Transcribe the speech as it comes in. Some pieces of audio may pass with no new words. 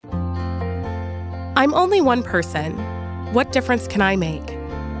I'm only one person. What difference can I make?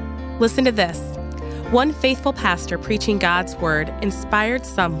 Listen to this. One faithful pastor preaching God's word inspired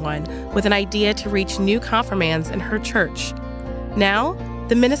someone with an idea to reach new confirmands in her church. Now,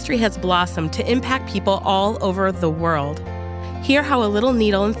 the ministry has blossomed to impact people all over the world. Hear how a little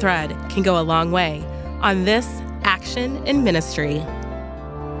needle and thread can go a long way on this Action in Ministry.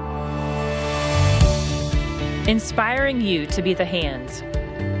 Inspiring you to be the hands.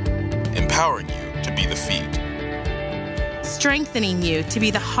 Empowering you to be the feet. Strengthening you to be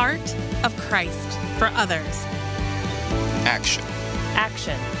the heart of Christ for others. Action.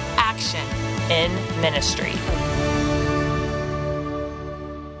 Action. Action. In ministry.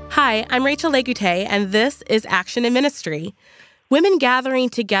 Hi, I'm Rachel Legute, and this is Action in Ministry. Women gathering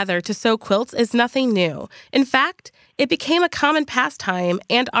together to sew quilts is nothing new. In fact, it became a common pastime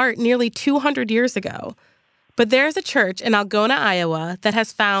and art nearly 200 years ago. But there's a church in Algona, Iowa, that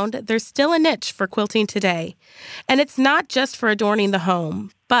has found there's still a niche for quilting today. And it's not just for adorning the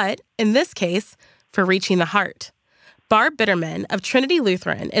home, but, in this case, for reaching the heart. Barb Bitterman of Trinity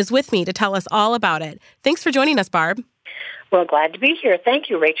Lutheran is with me to tell us all about it. Thanks for joining us, Barb. Well, glad to be here. Thank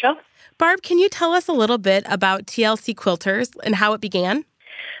you, Rachel. Barb, can you tell us a little bit about TLC Quilters and how it began?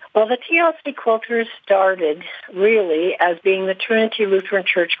 Well, the TLC Quilters started really as being the Trinity Lutheran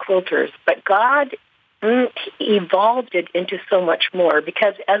Church Quilters, but God evolved it into so much more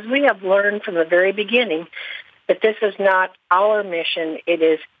because as we have learned from the very beginning that this is not our mission, it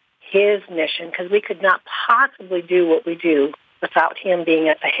is His mission because we could not possibly do what we do without Him being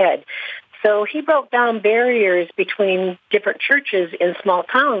at the head. So He broke down barriers between different churches in small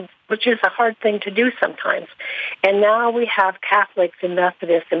towns, which is a hard thing to do sometimes. And now we have Catholics and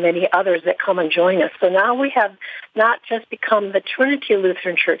Methodists and many others that come and join us. So now we have not just become the Trinity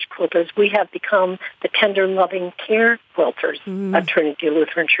Lutheran Church Quilters, we have become the Tender Loving Care Quilters of Trinity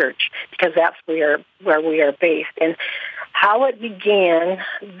Lutheran Church because that's where we are based. And how it began,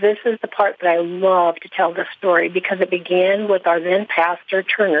 this is the part that I love to tell the story because it began with our then pastor,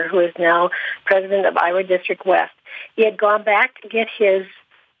 Turner, who is now president of Iowa District West. He had gone back to get his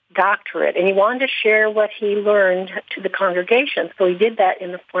doctorate, and he wanted to share what he learned to the congregation. So he did that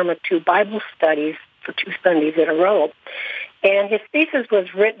in the form of 2 Bible studies for 2 Sundays in a row. And his thesis was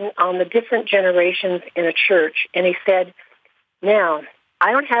written on the different generations in a church, and he said, now,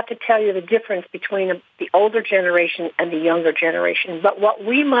 I don't have to tell you the difference between the older generation and the younger generation, but what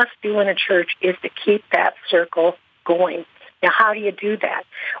we must do in a church is to keep that circle going. Now, how do you do that?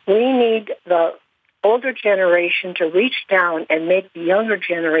 We need the older generation to reach down and make the younger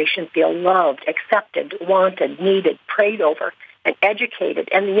generation feel loved, accepted, wanted, needed, prayed over, and educated.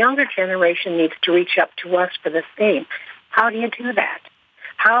 And the younger generation needs to reach up to us for the same. How do you do that?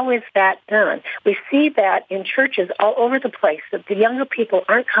 How is that done? We see that in churches all over the place, that the younger people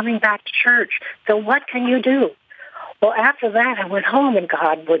aren't coming back to church. So what can you do? Well, after that, I went home, and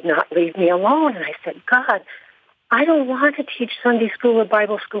God would not leave me alone. And I said, God, I don't want to teach Sunday school or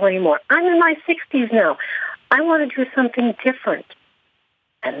Bible school anymore. I'm in my 60s now. I want to do something different.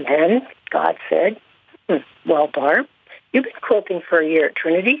 And then God said, well, Barb, you've been quilting for a year at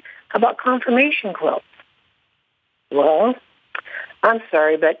Trinity. How about confirmation quilts? Well, I'm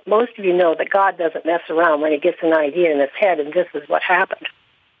sorry, but most of you know that God doesn't mess around when He gets an idea in His head, and this is what happened.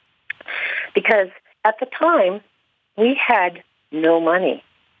 Because at the time, we had no money.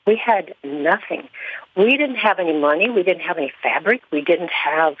 We had nothing. We didn't have any money. We didn't have any fabric. We didn't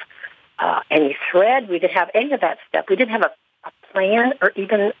have any thread. We didn't have any of that stuff. We didn't have a plan or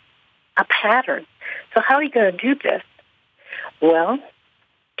even a pattern. So how are you going to do this? Well,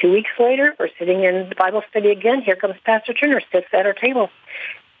 2 weeks later, we're sitting in the Bible study again. Here comes Pastor Turner, sits at our table.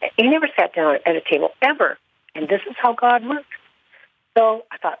 He never sat down at a table, ever. And this is how God works. So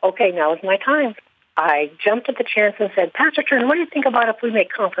I thought, okay, now is my time. I jumped at the chance and said, Pastor Turner, what do you think about if we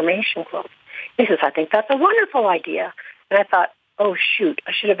make confirmation quilts? He says, I think that's a wonderful idea. And I thought, oh, shoot,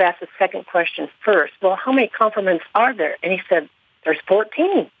 I should have asked the second question first. Well, how many confirmants are there? And he said, there's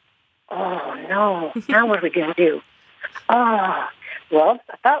 14. Oh, no. Now what are we going to do? Well,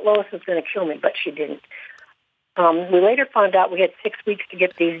 I thought Lois was going to kill me, but she didn't. We later found out we had 6 weeks to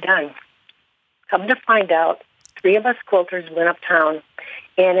get these done. Come to find out, 3 of us quilters went uptown,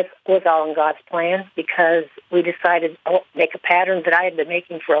 and it was all in God's plan because we decided to make a pattern that I had been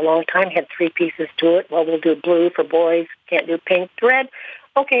making for a long time, had 3 pieces to it. Well, we'll do blue for boys, can't do pink, red.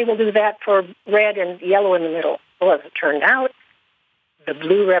 Okay, we'll do that for red and yellow in the middle. Well, as it turned out, the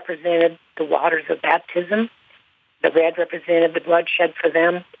blue represented the waters of baptism. The red represented the blood shed for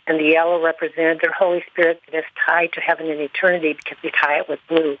them, and the yellow represented their Holy Spirit that is tied to heaven and eternity because we tie it with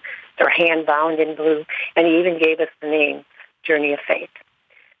blue. They're hand-bound in blue, and He even gave us the name, Journey of Faith.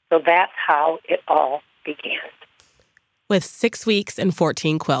 So that's how it all began. With 6 weeks and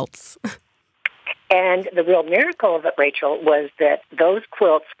 14 quilts. And the real miracle of it, Rachel, was that those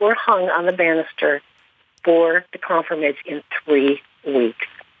quilts were hung on the banister for the confirmants in 3 weeks.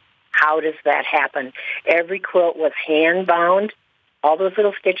 How does that happen? Every quilt was hand-bound, all those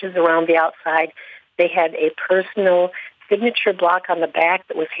little stitches around the outside. They had a personal signature block on the back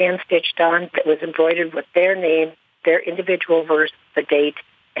that was hand-stitched on, that was embroidered with their name, their individual verse, the date,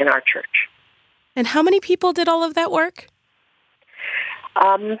 and our church. And how many people did all of that work?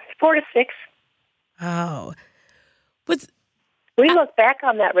 4 to 6. Oh. We look back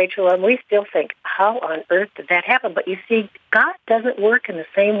on that, Rachel, and we still think, how on earth did that happen? But you see, God doesn't work in the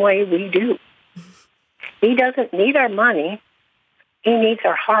same way we do. He doesn't need our money. He needs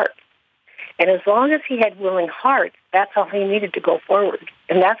our hearts. And as long as he had willing hearts, that's all he needed to go forward.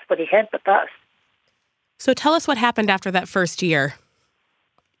 And that's what he had with us. So tell us what happened after that first year.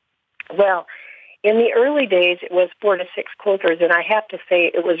 Well, in the early days, it was 4 to 6 quilters, and I have to say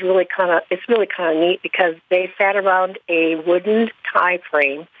it's really kind of neat because they sat around a wooden tie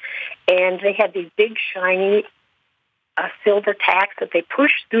frame, and they had these big shiny silver tacks that they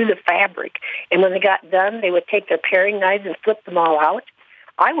pushed through the fabric. And when they got done, they would take their paring knives and flip them all out.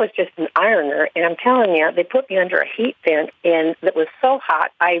 I was just an ironer, and I'm telling you, they put me under a heat vent, and it was so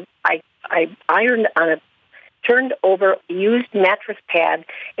hot. I ironed on a turned over used mattress pad,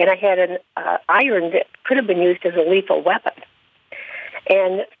 and I had an iron that could have been used as a lethal weapon.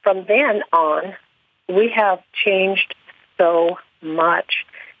 And from then on, we have changed so much.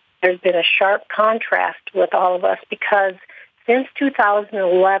 There's been a sharp contrast with all of us because since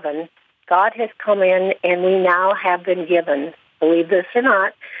 2011, God has come in and we now have been given, believe this or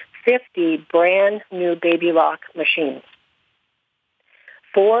not, 50 brand new baby lock machines.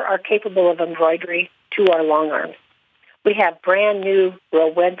 4 are capable of embroidery, 2 are long arms. We have brand new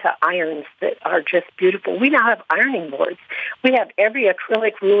Rowenta irons that are just beautiful. We now have ironing boards. We have every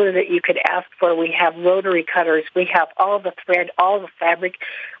acrylic ruler that you could ask for. We have rotary cutters. We have all the thread, all the fabric.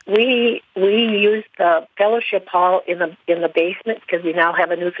 We use the fellowship hall in the basement because we now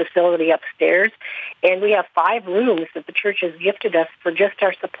have a new facility upstairs, and we have 5 rooms that the church has gifted us for just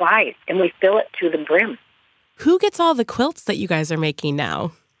our supplies, and we fill it to the brim. Who gets all the quilts that you guys are making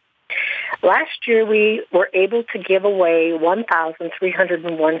now? Last year, we were able to give away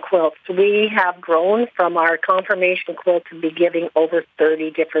 1,301 quilts. We have grown from our confirmation quilt to be giving over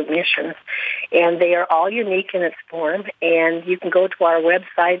 30 different missions, and they are all unique in its form. And you can go to our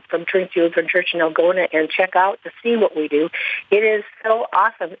website from Trinity Lutheran Church in Algona and check out to see what we do. It is so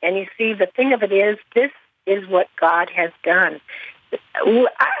awesome. And you see, the thing of it is, this is what God has done.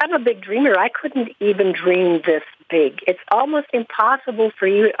 I'm a big dreamer. I couldn't even dream this big. It's almost impossible for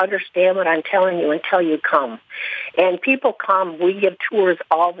you to understand what I'm telling you until you come. And people come. We give tours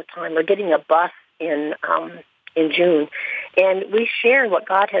all the time. We're getting a bus in June. And we share what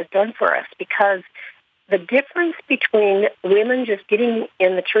God has done for us because the difference between women just getting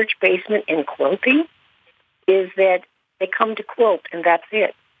in the church basement and quilting is that they come to quilt and that's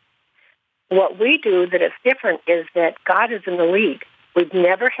it. What we do that is different is that God is in the lead. We've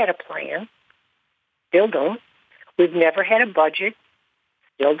never had a plan, still don't. We've never had a budget,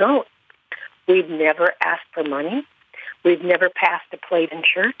 still don't. We've never asked for money. We've never passed a plate in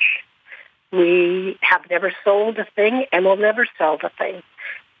church. We have never sold a thing and will never sell the thing,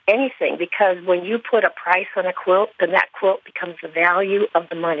 anything, because when you put a price on a quilt, then that quilt becomes the value of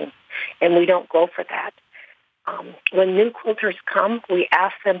the money, and we don't go for that. When new quilters come, we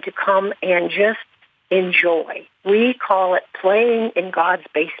ask them to come and just enjoy. We call it playing in God's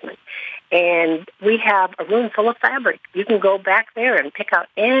basement. And we have a room full of fabric. You can go back there and pick out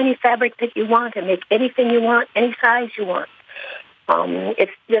any fabric that you want and make anything you want, any size you want.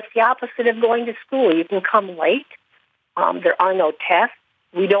 It's just the opposite of going to school. You can come late. There are no tests.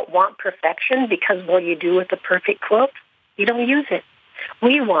 We don't want perfection because what do you do with the perfect quilt? You don't use it.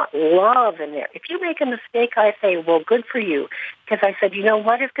 We want love in there. If you make a mistake, I say, well, good for you. Because I said, you know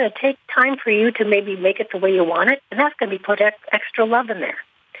what? It's going to take time for you to maybe make it the way you want it, and that's going to be put extra love in there.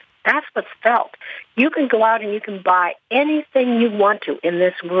 That's what's felt. You can go out and you can buy anything you want to in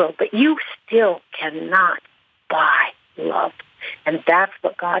this world, but you still cannot buy love. And that's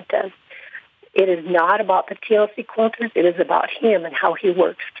what God does. It is not about the TLC quilters. It is about Him and how He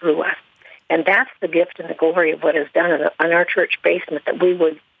works through us. And that's the gift and the glory of what is done in our church basement that we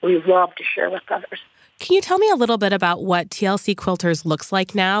love to share with others. Can you tell me a little bit about what TLC Quilters looks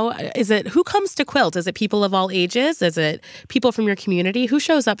like now? Who comes to quilt? Is it people of all ages? Is it people from your community? Who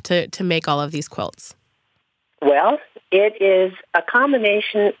shows up to make all of these quilts? Well, it is a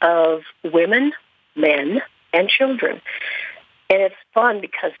combination of women, men, and children. And it's fun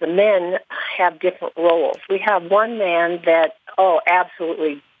because the men have different roles. We have one man that,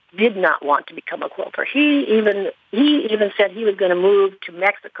 absolutely did not want to become a quilter. He even said he was going to move to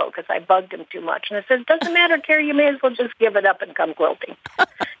Mexico because I bugged him too much. And I said, doesn't matter, Terry, you may as well just give it up and come quilting.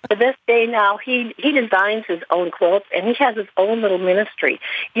 To this day now, he designs his own quilts, and he has his own little ministry.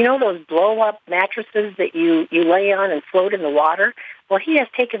 You know those blow-up mattresses that you lay on and float in the water? Well, he has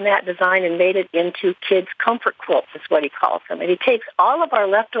taken that design and made it into kids' comfort quilts, is what he calls them. And he takes all of our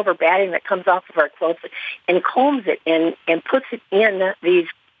leftover batting that comes off of our quilts and combs it and puts it in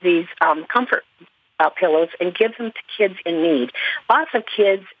these comfort pillows and gives them to kids in need. Lots of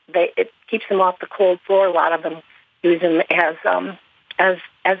kids, it keeps them off the cold floor. A lot of them use them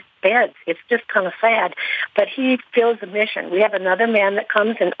as beds. It's just kind of sad. But he fills a mission. We have another man that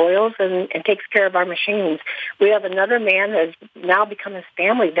comes and oils and takes care of our machines. We have another man that has now become his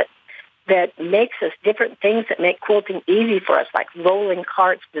family that makes us different things that make quilting easy for us, like rolling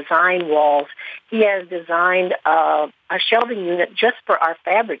carts, design walls. He has designed a shelving unit just for our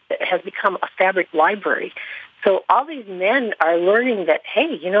fabric that has become a fabric library. So all these men are learning that,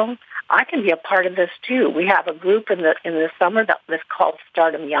 hey, I can be a part of this too. We have a group in the summer that's called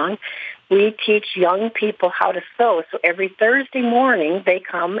Start 'em Young. We teach young people how to sew. So every Thursday morning they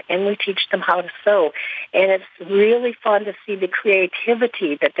come and we teach them how to sew. And it's really fun to see the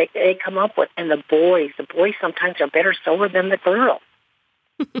creativity that they come up with. And the boys sometimes are better sewer than the girls.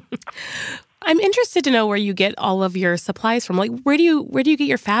 I'm interested to know where you get all of your supplies from. Like, where do you get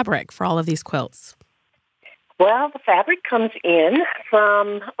your fabric for all of these quilts? Well, the fabric comes in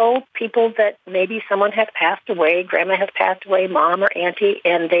from, people that maybe someone has passed away, grandma has passed away, mom or auntie,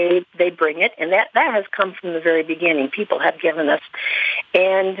 and they bring it. And that has come from the very beginning. People have given us.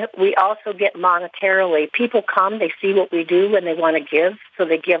 And we also get monetarily. People come, they see what we do, and they want to give, so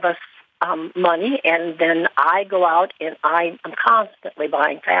they give us money. And then I go out and I'm constantly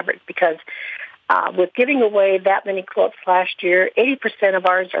buying fabric because with giving away that many quilts last year, 80% of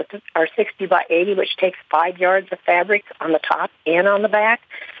ours are 60 by 80, which takes 5 yards of fabric on the top and on the back.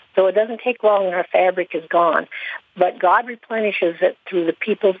 So it doesn't take long and our fabric is gone. But God replenishes it through the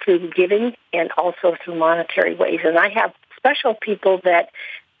people, through giving, and also through monetary ways. And I have special people that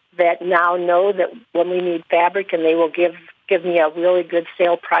now know that when we need fabric, and they will give me a really good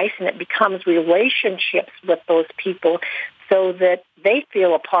sale price, and it becomes relationships with those people so that they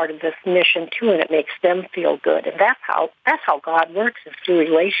feel a part of this mission too, and it makes them feel good. And that's how God works, is through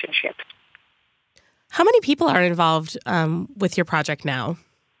relationships. How many people are involved with your project now?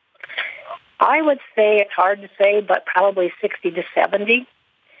 I would say it's hard to say, but probably 60 to 70.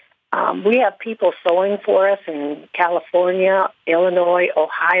 We have people sewing for us in California, Illinois,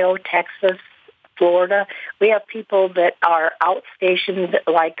 Ohio, Texas, Florida. We have people that are outstationed,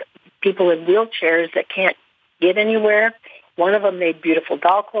 like people in wheelchairs that can't get anywhere. One of them made beautiful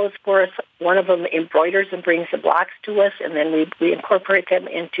doll clothes for us. One of them embroiders and brings the blocks to us, and then we incorporate them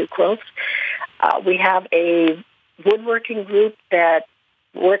into quilts. We have a woodworking group that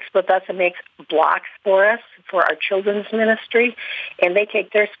works with us and makes blocks for us for our children's ministry, and they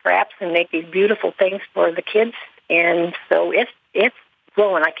take their scraps and make these beautiful things for the kids. And so it's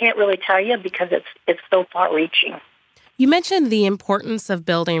growing. I can't really tell you because it's so far-reaching. You mentioned the importance of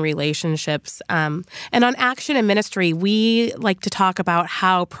building relationships. And on Action in Ministry, we like to talk about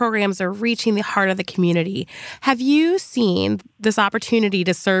how programs are reaching the heart of the community. Have you seen this opportunity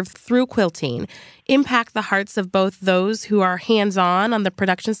to serve through quilting impact the hearts of both those who are hands-on the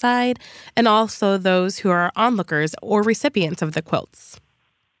production side and also those who are onlookers or recipients of the quilts?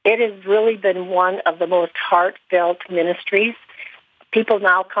 It has really been one of the most heartfelt ministries. People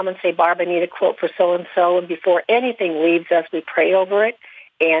now come and say, Barb, I need a quilt for so-and-so, and before anything leaves us, we pray over it,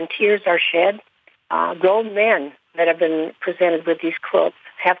 and tears are shed. Grown men that have been presented with these quilts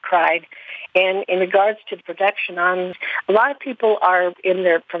have cried. And in regards to the production a lot of people are in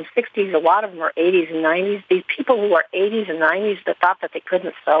their, from 60s, a lot of them are 80s and 90s. These people who are 80s and 90s that thought that they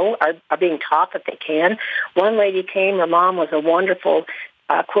couldn't sew are being taught that they can. One lady came, her mom was a wonderful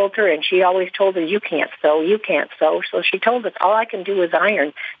quilter, and she always told her, you can't sew. So she told us, all I can do is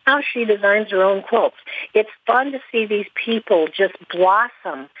iron. Now she designs her own quilts. It's fun to see these people just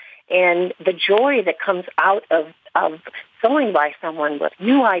blossom, and the joy that comes out of sewing by someone with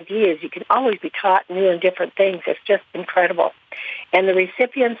new ideas. You can always be taught new and different things. It's just incredible. And the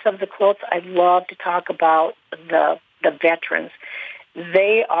recipients of the quilts, I'd love to talk about the veterans.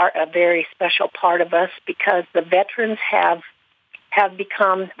 They are a very special part of us because the veterans have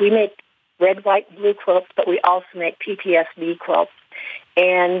become, we make red, white, blue quilts, but we also make PTSD quilts.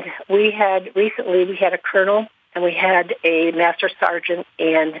 And recently we had a colonel, and we had a master sergeant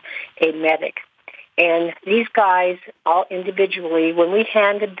and a medic. And these guys, all individually, when we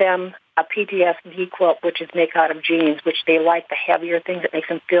handed them a PTSD quilt, which is made out of jeans, which they like the heavier things that makes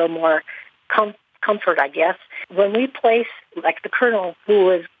them feel more comfort, I guess. When we place, like the colonel who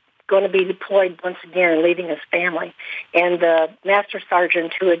was going to be deployed once again, leaving his family, and the master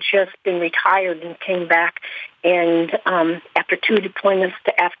sergeant who had just been retired and came back, and after 2 deployments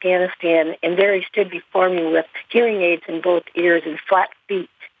to Afghanistan, and there he stood before me with hearing aids in both ears and flat feet.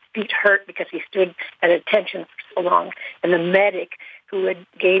 Feet hurt because he stood at attention for so long. And the medic who had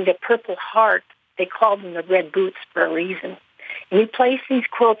gained a Purple Heart, they called him the Red Boots for a reason. And we placed these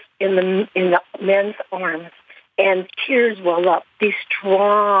quilts in the men's arms, and tears well up. These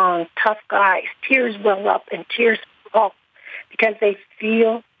strong, tough guys, tears well up and tears fall because they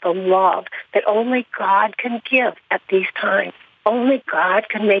feel the love that only God can give at these times. Only God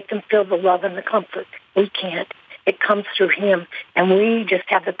can make them feel the love and the comfort. We can't. It comes through him, and we just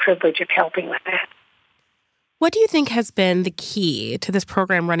have the privilege of helping with that. What do you think has been the key to this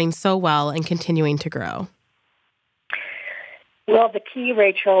program running so well and continuing to grow? Well, the key,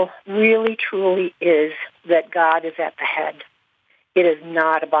 Rachel, really truly is that God is at the head. It is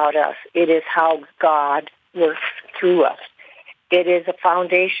not about us. It is how God works through us. It is a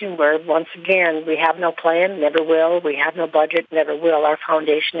foundation where, once again, we have no plan, never will. We have no budget, never will. Our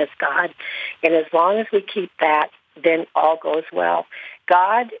foundation is God. And as long as we keep that, then all goes well.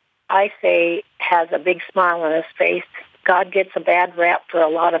 God, I say, has a big smile on his face. God gets a bad rap for a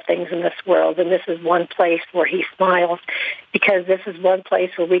lot of things in this world, and this is one place where he smiles, because this is one place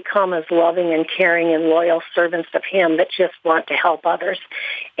where we come as loving and caring and loyal servants of him that just want to help others.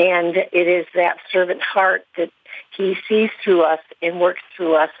 And it is that servant heart that he sees through us and works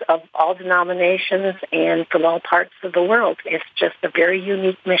through us of all denominations and from all parts of the world. It's just a very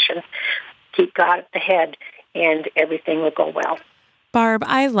unique mission. Keep God at the head, and everything will go well. Barb,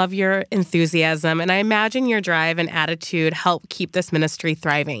 I love your enthusiasm, and I imagine your drive and attitude help keep this ministry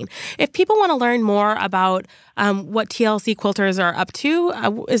thriving. If people want to learn more about what TLC Quilters are up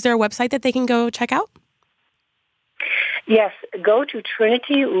to, is there a website that they can go check out? Yes, go to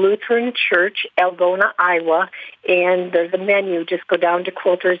Trinity Lutheran Church, Algona, Iowa, and there's a menu. Just go down to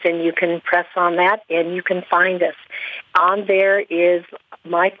Quilters, and you can press on that, and you can find us. On there is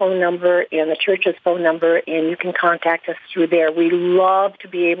my phone number and the church's phone number, and you can contact us through there. We love to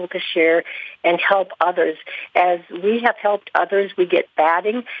be able to share and help others. As we have helped others, we get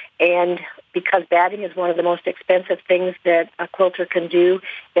batting, and because batting is one of the most expensive things that a quilter can do,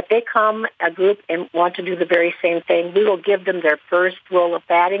 if they come, a group, and want to do the very same thing, we will give them their first roll of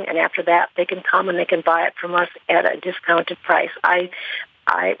batting, and after that, they can come and they can buy it from us at a discounted price. A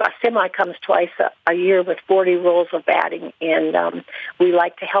semi comes twice a year with 40 rolls of batting, and we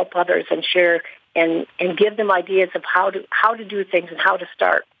like to help others and share and give them ideas of how to do things and how to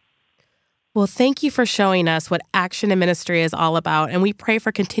start. Well, thank you for showing us what Action in Ministry is all about, and we pray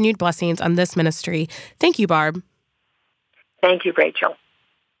for continued blessings on this ministry. Thank you, Barb. Thank you, Rachel.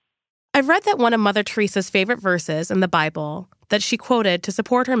 I've read that one of Mother Teresa's favorite verses in the Bible that she quoted to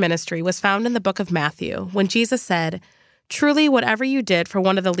support her ministry was found in the book of Matthew, when Jesus said, "Truly, whatever you did for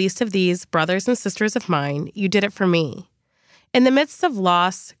one of the least of these brothers and sisters of mine, you did it for me." In the midst of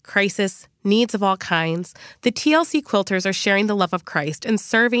loss, crisis, needs of all kinds, the TLC Quilters are sharing the love of Christ and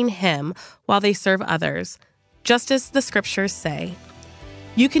serving him while they serve others, just as the scriptures say.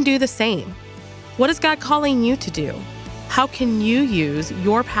 You can do the same. What is God calling you to do? How can you use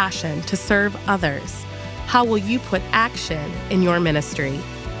your passion to serve others? How will you put action in your ministry?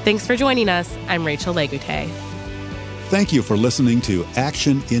 Thanks for joining us. I'm Rachel Legute. Thank you for listening to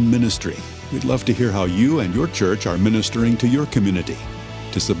Action in Ministry. We'd love to hear how you and your church are ministering to your community.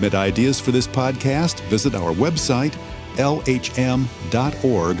 To submit ideas for this podcast, visit our website,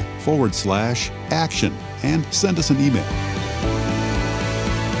 lhm.org/action, and send us an email.